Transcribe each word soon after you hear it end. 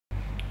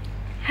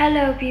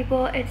Hello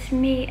people, it's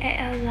me,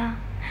 AElla.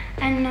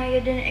 I know you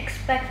didn't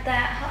expect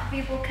that, how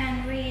people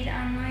can read.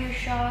 I know you're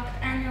shocked.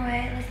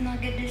 Anyway, let's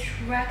not get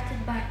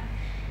distracted by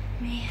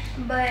me.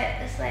 But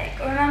it's like,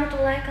 remember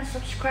to like and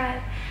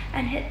subscribe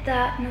and hit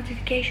that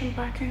notification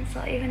button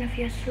so even if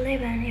you're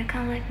sleeping, you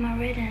can like my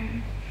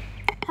reading.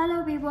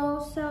 Hello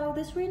people, so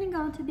this reading is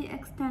going to be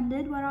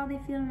extended. What are they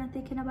feeling and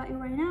thinking about you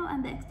right now,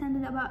 and the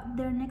extended about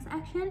their next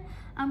action.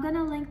 I'm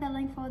gonna link the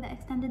link for the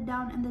extended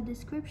down in the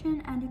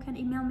description, and you can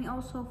email me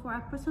also for a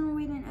personal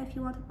reading. If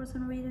you want a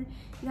personal reading,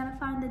 you're gonna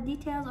find the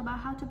details about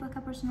how to book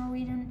a personal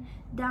reading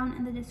down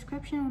in the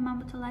description.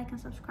 Remember to like and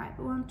subscribe.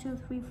 1, 2,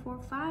 3, 4,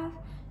 5.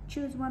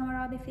 Choose one. What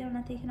are they feeling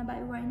and thinking about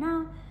you right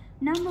now?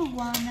 Number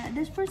 1,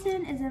 this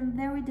person is in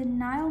very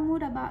denial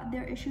mood about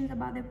their issues,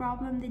 about their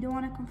problem. They don't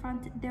want to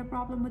confront their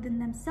problem within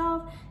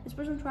themselves. This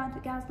person trying to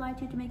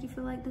gaslight you to make you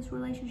feel like this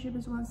relationship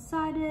is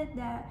one-sided,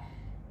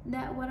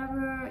 that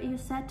whatever you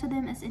said to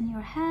them is in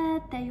your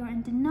head, that you're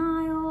in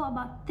denial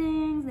about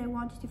things. They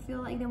want you to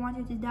feel like, they want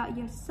you to doubt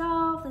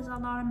yourself. There's a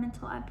lot of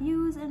mental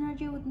abuse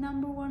energy with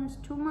number 1. Is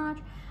too much.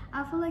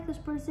 I feel like this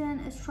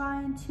person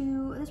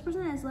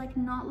is like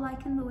not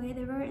liking the way,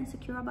 they're very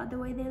insecure about the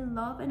way they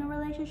love in a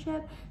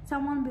relationship.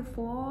 Someone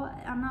before,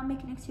 I'm not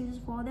making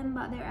excuses for them,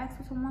 but their ex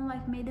or someone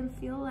like made them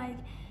feel like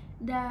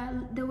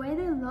the way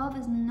they love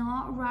is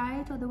not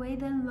right, or the way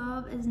they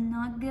love is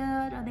not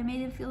good, or they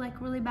made them feel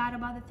like really bad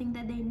about the thing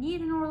that they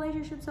need in a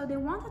relationship. So they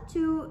wanted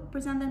to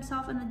present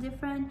themselves in a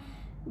different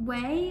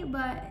way,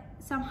 but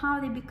somehow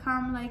they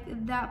become like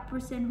that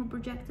person who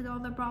projected all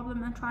the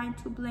problem and trying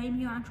to blame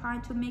you and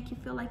trying to make you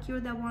feel like you're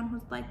the one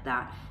who's like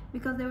that,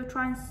 because they were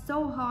trying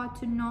so hard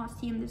to not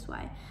seem this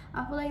way.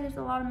 I feel like there's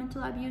a lot of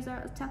mental abuse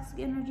or toxic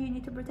energy. You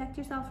need to protect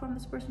yourself from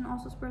this person.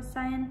 Also, Spirit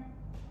saying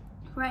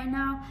right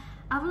now,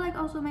 I feel like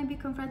also maybe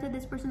confronted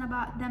this person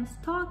about them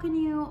stalking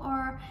you,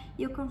 or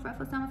you confront,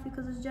 for some of you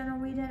because it's general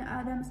reading,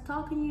 them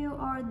stalking you,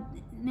 or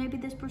maybe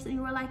this person,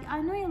 you were like, I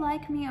know you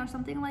like me, or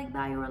something like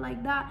that. You were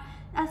like that.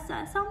 As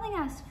something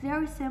as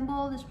very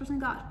simple. This person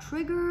got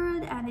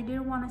triggered and they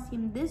didn't want to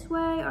seem this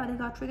way, or they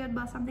got triggered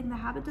by something that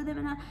happened to them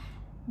in a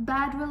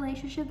bad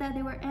relationship that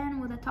they were in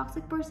with a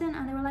toxic person,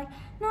 and they were like,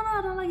 no,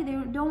 I don't like it. They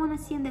don't want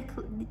to seem the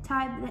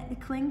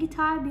clingy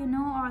type, you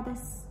know, or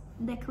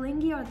the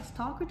clingy or the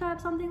stalker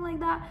type, something like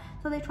that.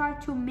 So they try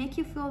to make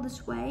you feel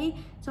this way.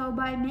 So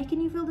by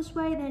making you feel this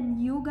way, then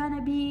you're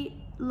gonna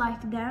be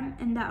like them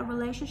in that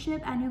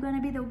relationship, and you're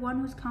gonna be the one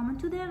who's coming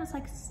to them. It's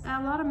like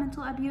a lot of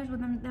mental abuse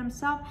within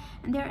themselves,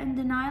 and they're in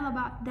denial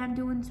about them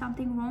doing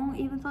something wrong,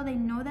 even though they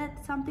know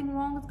that something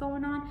wrong is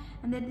going on,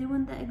 and they're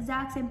doing the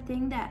exact same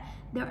thing that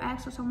their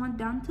ex or someone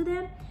done to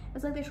them.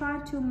 It's like they're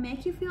trying to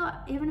make you feel,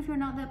 even if you're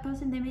not that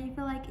person, they make you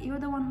feel like you're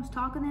the one who's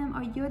talking to them,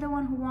 or you're the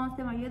one who wants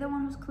them, or you're the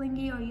one who's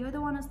clingy, or you're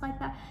the one who's like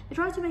that. They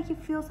try to make you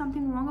feel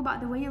something wrong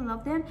about the way you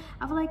love them.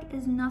 I feel like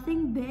it's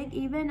nothing big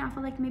even. I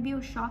feel like maybe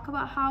you're shocked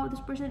about how this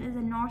person is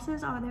a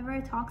narcissist, or they're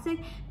very toxic,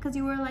 because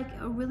you were like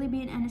really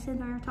being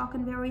innocent, or you're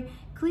talking very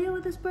clear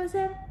with this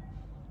person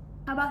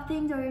about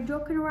things, or you're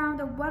joking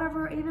around or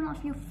whatever. Even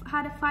if you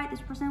had a fight,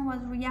 this person was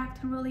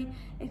reacting really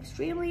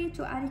extremely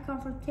to any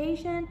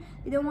confrontation.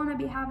 They don't want to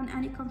be having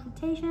any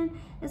confrontation.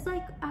 It's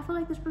like, I feel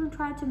like this person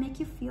tried to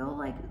make you feel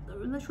like,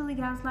 literally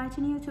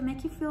gaslighting you to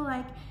make you feel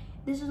like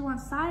this is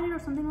one-sided or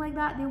something like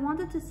that. They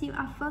wanted to seem,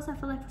 at first I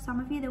feel like for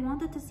some of you, they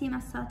wanted to seem a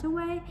certain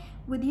way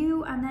with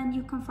you, and then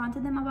you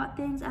confronted them about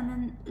things, and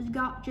then it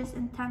got just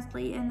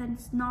intensely, and then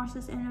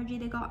narcissist energy,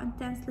 they got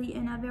intensely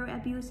in a very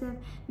abusive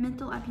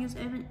mental abuse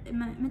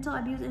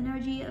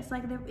energy. It's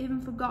like they even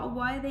forgot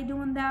why they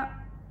doing that.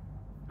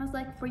 It's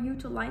like for you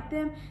to like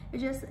them,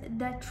 it's just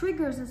that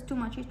triggers is too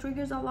much. It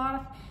triggers a lot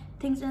of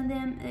things in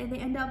them. They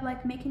end up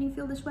like making you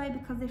feel this way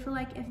because they feel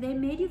like if they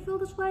made you feel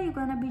this way, you're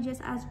gonna be just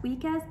as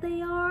weak as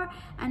they are,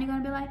 and you're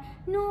gonna be like,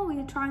 no,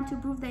 you're trying to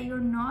prove that you're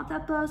not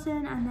that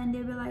person, and then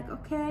they'll be like,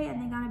 okay,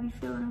 and they're gonna be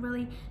feeling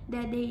really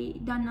that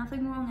they done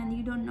nothing wrong and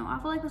you don't know. I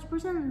feel like this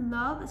person in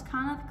love is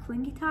kind of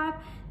clingy type.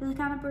 This is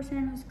the kind of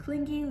person who's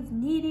clingy, who's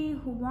needy,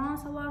 who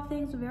wants a lot of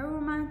things, very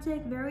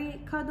romantic,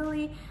 very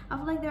cuddly. I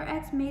feel like their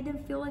ex made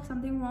them feel like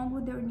something wrong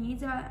with their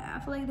needs. I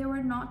feel like they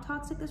were not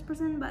toxic, this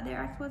person, but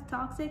their ex was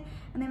toxic,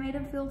 and they made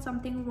them feel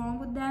something wrong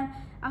with them.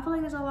 I feel like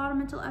there's a lot of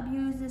mental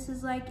abuse. This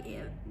is like,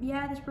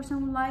 yeah, this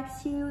person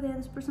likes you,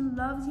 this person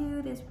loves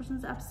you, this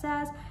person's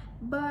obsessed,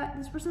 but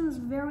this person is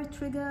very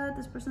triggered.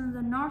 This person is a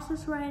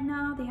narcissist right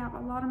now. They have a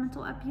lot of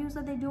mental abuse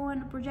that they're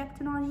doing,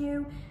 projecting on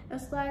you.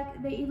 It's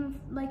like they even,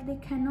 like, they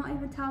cannot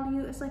even tell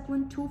you. It's like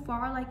went too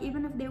far. Like,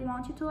 even if they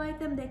want you to like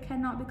them, they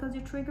cannot, because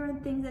you're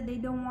triggering things that they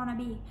don't want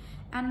to be.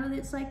 And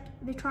it's like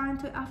they're trying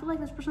to, I feel like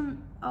this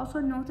person also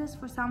noticed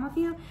for some of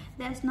you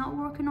that it's not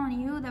working on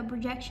you, the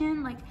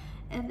projection, like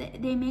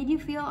they made you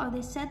feel, or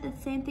they said the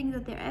same thing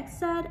that their ex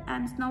said,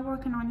 and it's not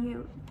working on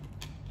you.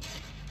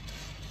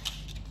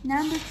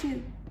 Number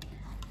 2,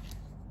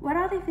 what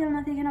are they feeling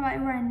and thinking about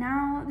you right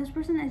now? This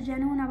person is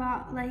genuine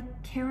about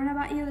like caring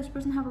about you. This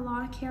person have a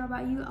lot of care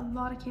about you, a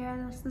lot of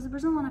care. This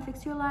person want to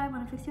fix your life,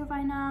 want to fix your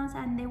finance,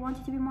 and they want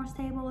you to be more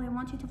stable. They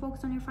want you to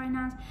focus on your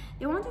finance.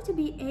 They want you to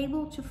be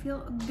able to feel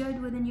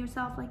good within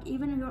yourself, like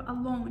even if you're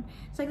alone.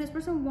 It's like this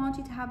person wants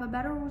you to have a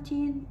better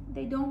routine.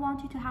 They don't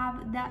want you to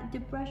have that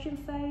depression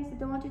phase. They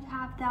don't want you to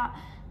have that,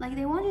 like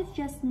they want you to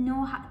just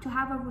know how to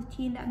have a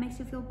routine that makes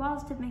you feel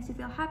positive, makes you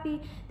feel happy.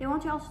 They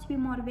want you also to be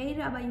motivated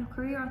about your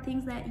career or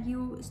things that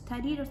you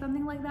studied or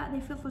something like that.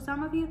 They feel, for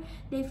some of you,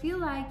 they feel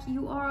like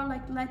you are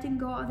like letting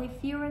go, or they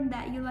fearing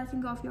that you're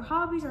letting go of your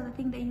hobbies or the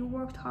thing that you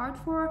worked hard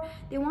for.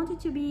 They want you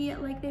to be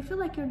like, they feel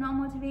like you're not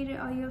motivated,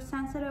 or you're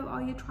sensitive,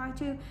 or you try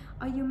to,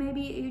 or you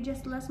maybe you're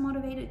just less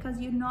motivated because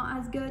you're not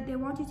as good. They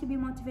want you to be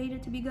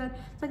motivated to be good.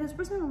 It's like this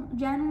person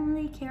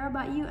genuinely care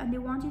about you, and they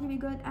want you to be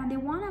good, and they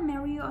want to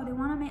marry you, or they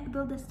want to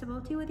build a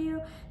stability with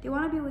you. They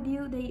want to be with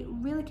you. They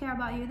really care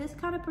about you. This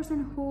kind of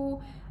person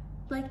who,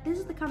 like, this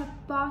is the kind of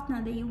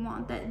partner that you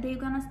want, that they're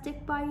gonna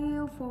stick by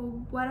you for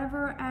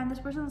whatever. And this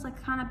person is like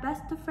kind of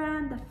best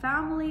friend, the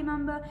family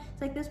member.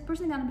 It's like this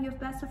person is gonna be your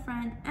best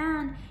friend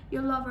and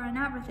your lover and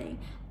everything.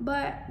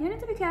 But you need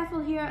to be careful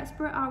here.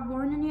 Spirit are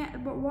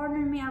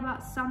warning me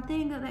about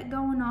something that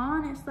going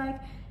on. It's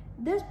like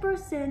this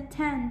person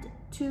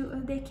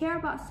they care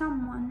about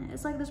someone.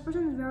 It's like this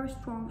person is very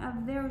strong, a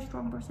very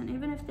strong person.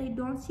 Even if they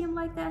don't seem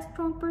like that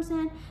strong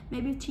person,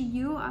 maybe to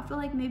you, I feel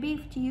like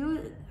maybe to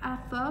you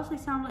at first they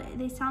sound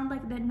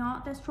like they're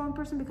not that strong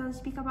person because they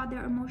speak about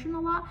their emotion a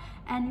lot,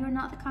 and you're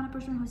not the kind of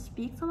person who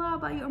speaks a lot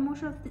about your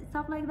emotional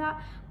stuff like that.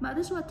 But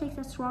this is what takes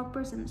a strong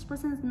person. This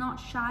person is not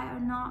shy or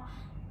not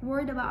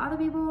worried about other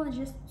people. They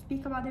just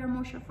speak about their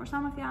emotion. For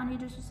some of you, I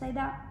need you to say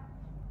that.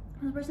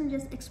 This person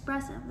is just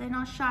expressive. They're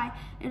not shy.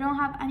 They don't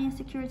have any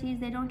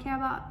insecurities. They don't care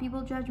about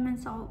people's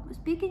judgment. So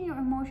speaking your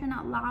emotion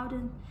out loud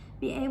and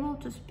be able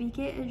to speak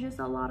it is just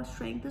a lot of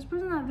strength. This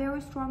person is a very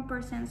strong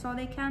person, so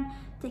they can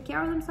take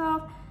care of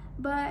themselves.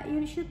 But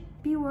you should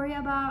be worried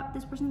about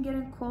this person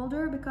getting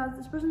colder, because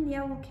this person,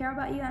 yeah, will care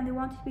about you and they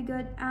want you to be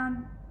good.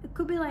 And it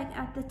could be like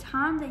at the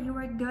time that you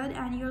were good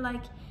and you're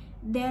like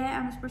there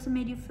and this person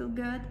made you feel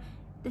good,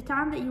 the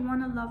time that you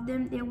want to love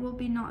them, they will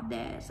be not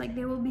there. It's like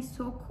they will be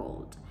so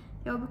cold.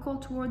 They will be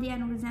cold toward the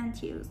end and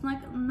resent you. It's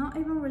like not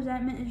even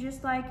resentment, it's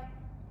just like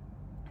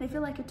they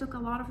feel like it took a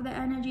lot of their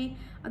energy,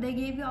 or they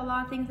gave you a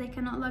lot of things. They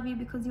cannot love you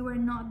because you were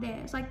not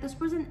there. It's like this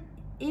person,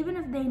 even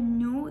if they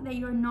knew that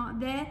you're not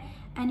there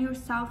and you're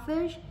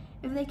selfish,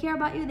 if they care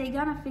about you, they're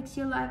gonna fix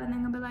your life and they're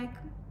gonna be like,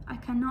 I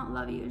cannot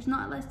love you. It's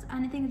not less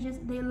anything, it's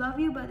just they love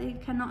you but they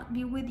cannot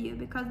be with you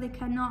because they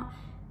cannot,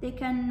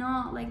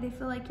 like they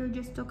feel like you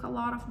just took a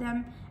lot of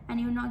them and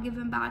you're not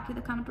giving back. You're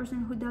the kind of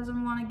person who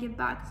doesn't want to give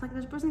back. It's like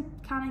this person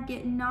kind of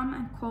get numb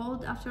and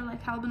cold after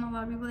like helping a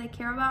lot of people they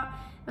care about.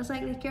 It's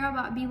like they care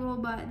about people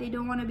but they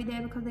don't want to be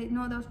there because they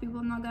know those people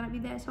are not gonna be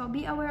there. So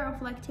be aware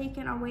of like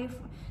taking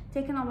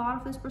a lot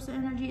of this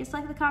person's energy. It's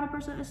like the kind of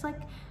person, it's like,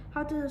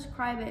 how to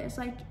describe it, it's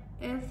like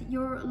if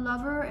your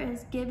lover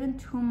is given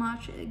too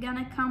much, it's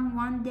gonna come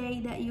one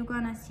day that you're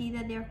gonna see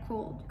that they're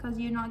cold because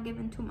you're not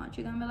giving too much.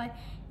 You're gonna be like,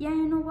 yeah,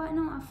 you know what,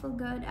 no, I feel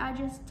good, I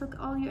just took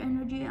all your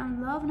energy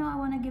and love, no, I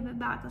want to give it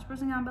back. This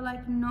person gonna be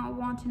like not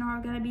wanting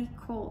or gonna be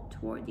cold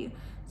toward you.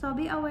 So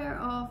be aware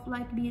of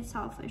like being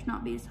selfish,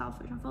 not being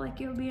selfish. I feel like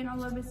you're being a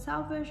little bit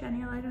selfish and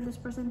you're letting this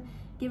person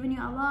giving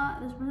you a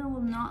lot. This person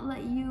will not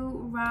let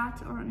you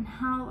rat or in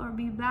hell or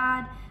be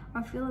bad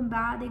or feeling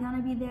bad. They're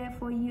gonna be there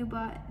for you,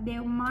 but they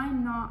might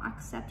not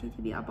accept you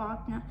to be a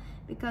partner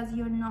because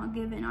you're not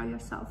giving or you're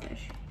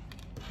selfish.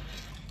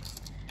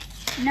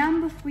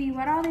 Number 3,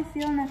 what are they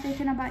feeling and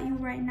thinking about you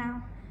right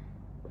now?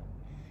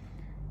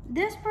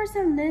 This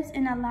person lives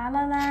in a la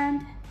la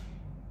land.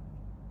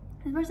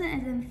 This person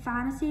is in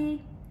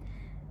fantasy.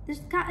 This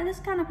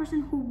kind of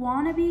person who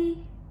wanna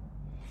be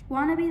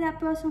that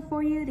person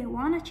for you. They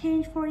want to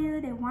change for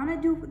you. They want to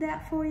do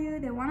that for you.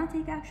 They want to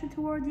take action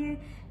towards you.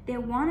 They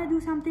want to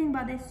do something,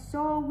 but they're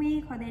so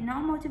weak or they're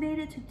not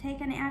motivated to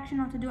take any action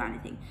or to do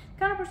anything. The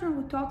kind of person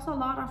who talks a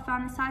lot or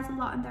fantasize a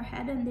lot in their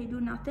head and they do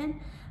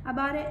nothing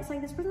about it. It's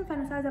like this person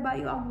fantasizes about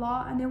you a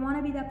lot and they want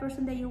to be that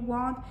person that you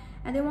want,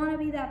 and they want to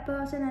be that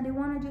person and they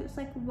want to do, it's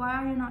like, why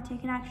are you not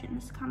taking action?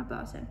 This kind of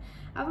person.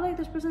 I feel like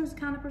this person is the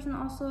kind of person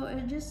also,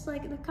 just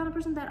like the kind of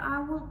person that I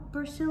will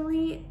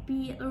personally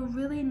be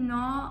really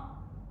not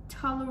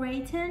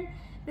tolerating,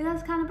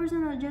 because kind of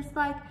person that just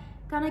like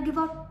gonna give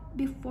up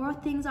before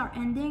things are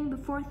ending,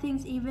 before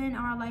things even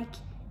are like,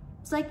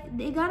 it's like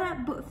they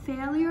gotta put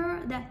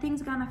failure, that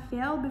things gonna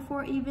fail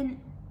before even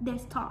they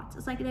start.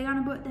 It's like they're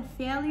gonna put the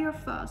failure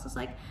first. It's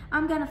like,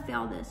 I'm gonna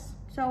fail this,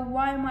 so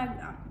why am I,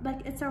 like,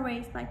 it's a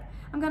race, like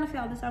I'm gonna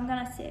fail this, I'm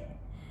gonna sit,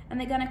 and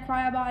they're gonna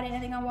cry about it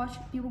and they're gonna watch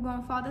people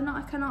going farther. No,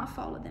 I cannot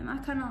follow them, I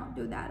cannot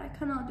do that, I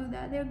cannot do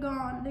that, they're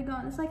gone.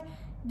 It's like,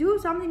 do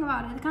something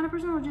about it. The kind of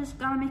person who just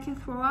gonna make you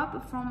throw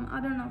up from, I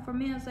don't know, for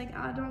me it's like,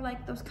 I don't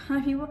like those kind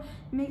of people.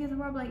 Make you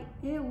throw up like,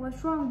 ew,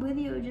 what's wrong with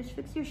you? Just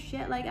fix your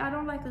shit. Like, I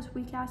don't like this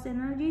weak ass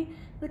energy.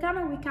 The kind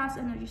of weak ass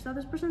energy. So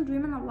this person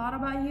dreaming a lot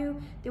about you.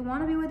 They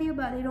want to be with you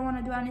but they don't want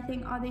to do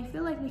anything, or they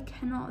feel like they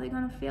cannot, they're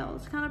gonna fail.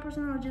 This kind of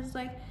person who just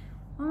like,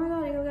 oh my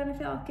god, you're gonna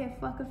fail. Okay,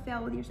 fucking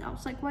fail with yourself.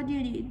 It's like, what do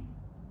you need?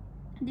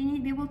 Do you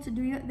need people to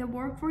do the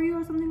work for you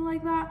or something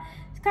like that?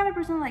 It's kind of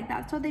person like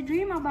that. So they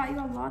dream about you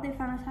a lot, they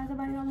fantasize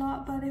about you a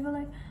lot, but they feel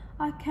like,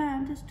 I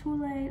can't, it's too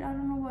late, I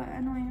don't know what,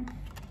 annoying.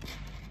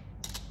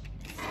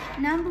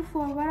 Number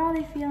 4, what are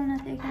they feeling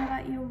and thinking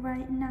about you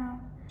right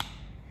now?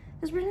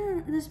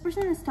 This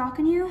person is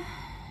stalking you.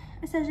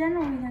 It's a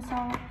general reading,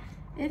 so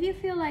if you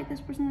feel like this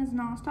person is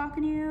not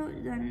stalking you,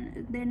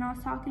 then they're not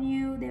stalking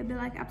you. They'll be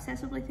like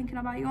obsessively thinking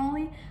about you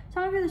only.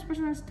 Some of you, this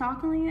person is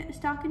stalking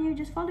you,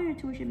 just follow your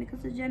intuition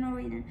because it's general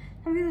reading.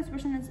 Some of you, this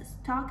person is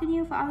stalking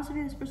you. For others of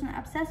you, this person is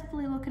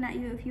obsessively looking at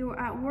you. If you're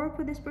at work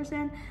with this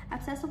person,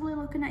 obsessively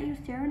looking at you,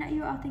 staring at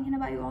you, or thinking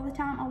about you all the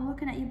time, or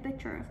looking at your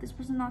picture. If this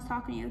person is not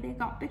stalking you, they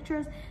got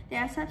pictures. They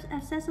are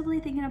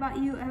obsessively thinking about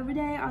you every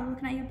day, or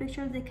looking at your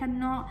pictures. They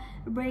cannot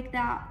break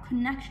that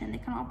connection. They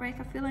cannot break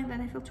a feeling that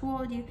they feel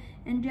toward you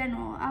in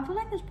general. I feel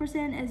like this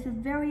person is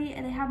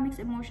they have mixed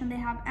emotion. They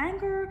have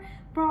anger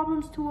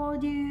problems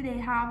toward you. They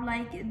have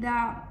like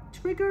the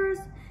triggers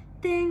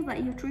things,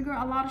 like you trigger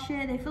a lot of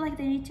shit. They feel like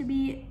they need to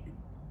be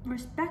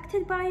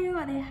respected by you.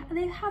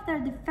 They have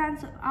their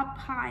defense up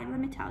high. Let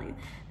me tell you,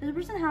 this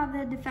person have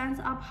their defense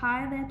up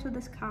high there to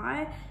the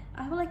sky.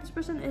 I feel like this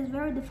person is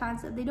very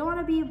defensive. They don't want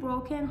to be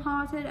broken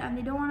hearted, and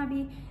they don't want to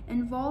be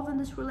involved in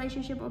this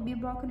relationship or be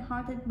broken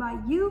hearted by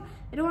you.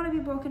 They don't want to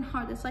be broken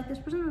hearted. It's like this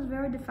person is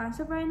very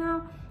defensive right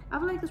now. I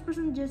feel like this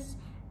person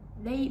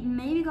they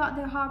maybe got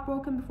their heart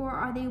broken before,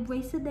 or they I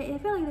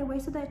feel like they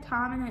wasted their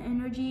time and their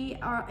energy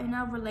or in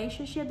a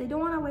relationship. They don't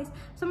want to waste.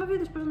 Some of you,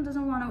 this person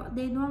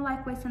they don't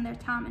like wasting their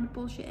time in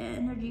bullshit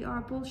energy or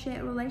a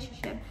bullshit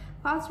relationship.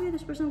 Possibly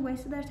this person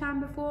wasted their time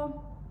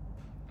before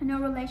in a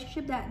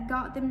relationship that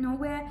got them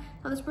nowhere.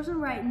 So this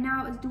person right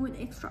now is doing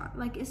extra.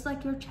 Like, it's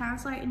like your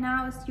chance right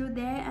now is you're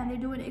there, and they're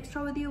doing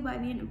extra with you by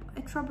being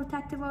extra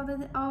protective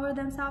over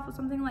themselves or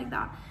something like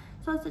that.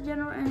 So it's a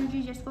general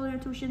energy. Just follow your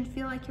intuition.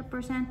 Feel like your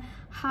person,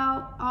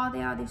 how are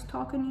they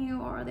stalking you,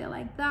 or are they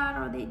like that,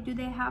 or do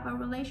they have a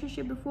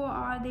relationship before, or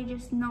are they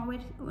just not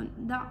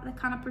the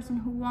kind of person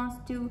who wants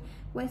to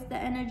waste the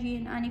energy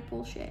in any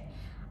bullshit?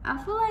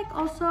 I feel like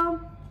also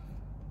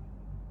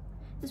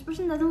this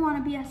person doesn't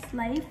want to be a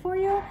slave for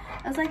you.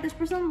 It's like this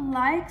person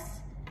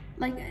likes,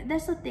 like,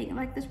 that's the thing,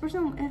 like this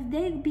person, if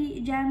they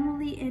be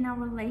generally in a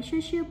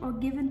relationship or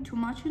given too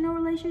much in a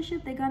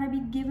relationship, they're gonna be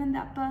giving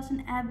that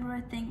person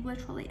everything,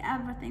 literally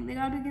everything. They're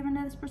gonna be giving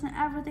this person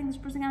everything. This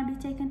person gonna be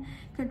taking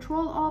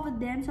control over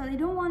them, so they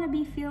don't want to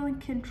be feeling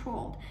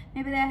controlled.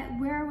 Maybe they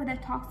were with a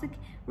toxic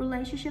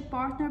relationship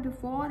partner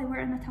before, they were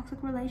in a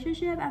toxic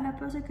relationship, and that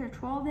person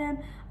controlled them,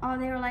 or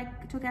they were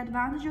like took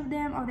advantage of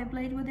them, or they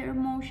played with their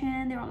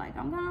emotion. They were like,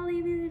 I'm gonna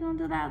leave you, don't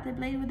do that. They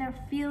played with their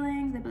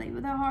feelings, they played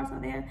with their hearts, so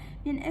they're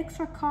being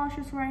extra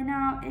cautious right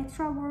now,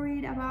 extra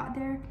worried about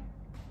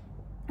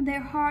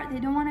their heart. They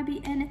don't want to be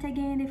in it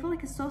again. They feel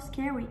like it's so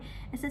scary.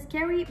 It's a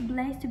scary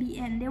place to be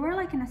in. They were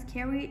like in a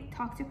scary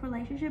toxic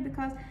relationship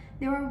because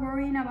they were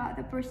worrying about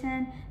the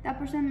person. That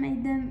person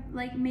made them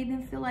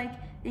feel like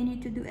they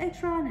need to do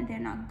extra and they're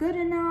not good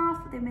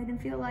enough. They made them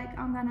feel like,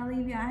 I'm gonna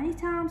leave you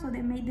anytime. So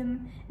they made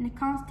them in a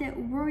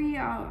constant worry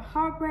or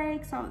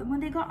heartbreak. So when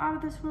they got out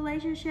of this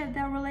relationship,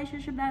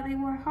 that they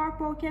were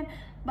heartbroken,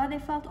 but they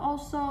felt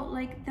also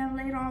like then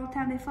later on with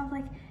time they felt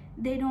like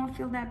they don't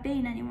feel that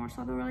pain anymore.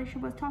 So the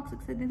relationship was toxic,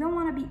 so they don't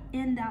want to be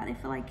in that. They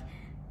feel like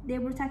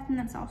they're protecting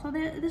themselves. So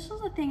this is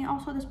the thing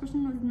also this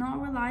person was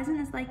not realizing,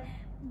 is like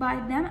by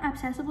them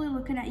obsessively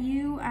looking at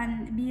you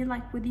and being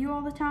like with you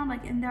all the time,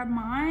 like in their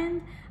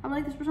mind, I feel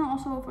like this person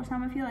also, for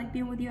some of you, like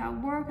being with you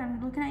at work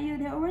and looking at you,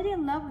 they're already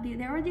in love with you.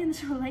 They're already in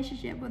this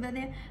relationship, whether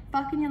they're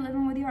fucking you,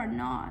 living with you or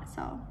not.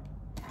 So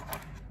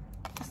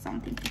just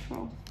something to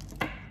throw.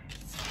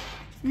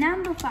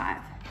 Number 5.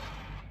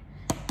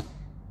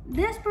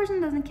 This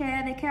person doesn't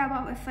care. They care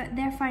about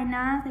their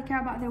finance. They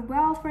care about their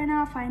wealth right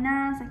now,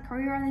 finance, their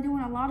career. Are they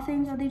doing a lot of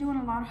things? Are they doing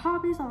a lot of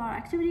hobbies, a lot of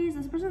activities?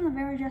 This person is a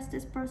very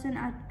justice person.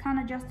 I kind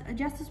of a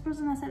justice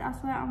person. I said, I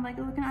swear, I'm like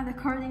looking at the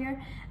card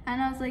here,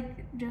 and I was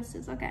like,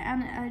 justice, okay.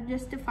 And a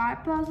justify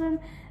person,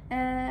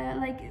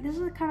 like this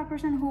is the kind of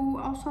person who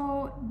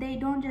also, they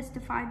don't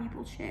justify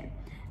people's shit.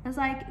 It's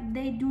like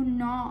they do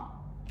not.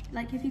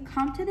 Like if you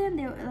come to them,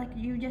 they like,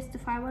 you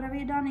justify whatever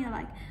you done. You're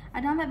like,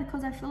 I done that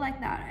because I feel like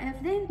that.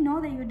 If they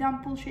know that you're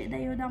done bullshit,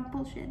 they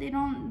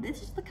don't.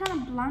 This is the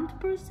kind of blunt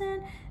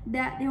person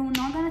that they're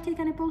not gonna take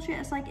any bullshit.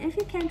 It's like if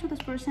you came to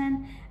this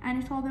person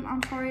and you told them,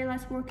 I'm sorry,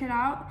 let's work it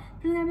out,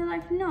 they're gonna be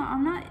like, no,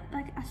 I'm not,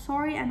 like,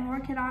 sorry and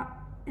work it out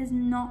is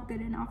not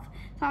good enough.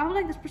 So I feel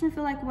like this person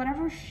feel like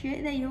whatever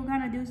shit that you're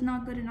gonna do is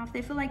not good enough.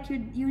 They feel like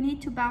you need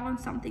to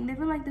balance something. They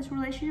feel like this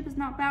relationship is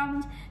not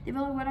balanced. They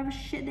feel like whatever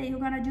shit that you're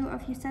gonna do,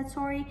 if you said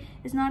sorry,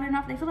 is not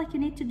enough. They feel like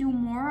you need to do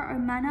more, or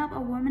man up, or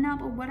woman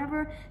up, or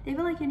whatever. They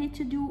feel like you need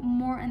to do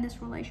more in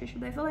this relationship.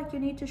 They feel like you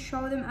need to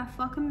show them a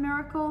fucking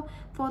miracle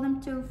for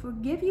them to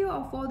forgive you,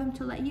 or for them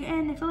to let you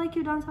in. They feel like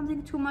you've done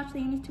something too much that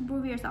you need to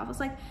prove yourself. It's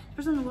like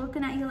this person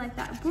looking at you like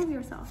that. Prove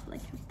yourself.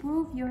 Like,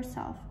 prove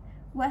yourself.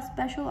 What's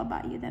special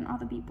about you than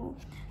other people?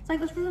 It's like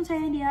this person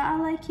saying, yeah, I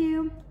like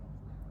you,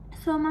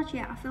 so much.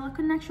 Yeah, I feel a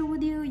connection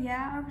with you.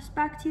 Yeah, I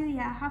respect you.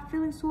 Yeah, I have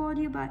feelings toward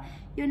you, but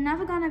you're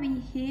never gonna be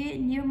here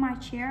near my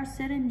chair,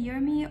 sitting near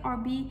me, or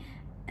be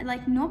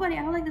like nobody.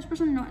 I feel like this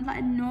person,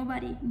 like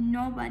nobody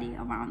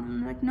around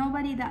them, like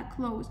nobody that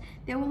close.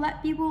 They will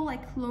let people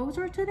like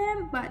closer to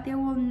them, but they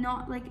will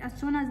not, like, as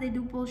soon as they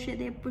do bullshit,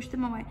 they push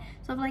them away.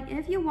 So like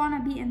if you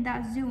want to be in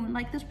that zone,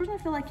 like this person, I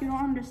feel like you don't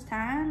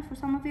understand. For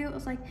some of you,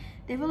 it's like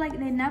they feel like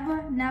they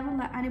never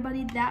let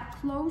anybody that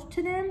close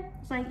to them.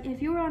 It's like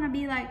if you want to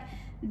be like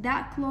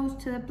that close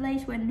to the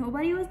place where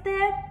nobody was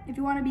there, if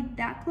you want to be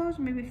that close,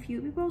 maybe a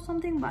few people or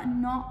something, but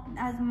not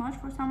as much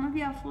for some of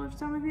you. I feel like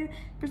some of you,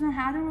 person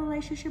had a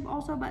relationship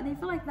also, but they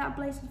feel like that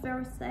place is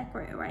very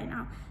sacred right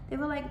now. They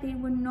feel like they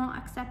would not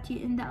accept you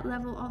in that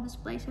level of this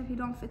place if you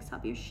don't fix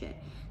up your shit.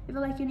 They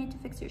feel like you need to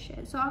fix your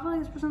shit. So I feel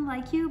like this person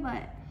like you,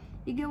 but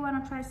you get what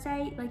I'm trying to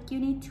say. Like you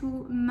need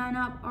to man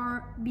up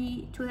or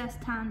be to their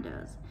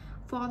standards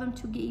for them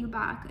to get you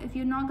back. If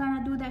you're not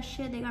gonna do that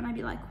shit, they're gonna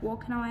be like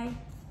walking away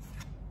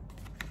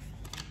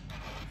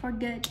for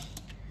good.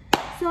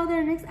 So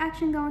their next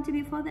action going to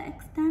be for the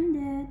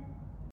extended.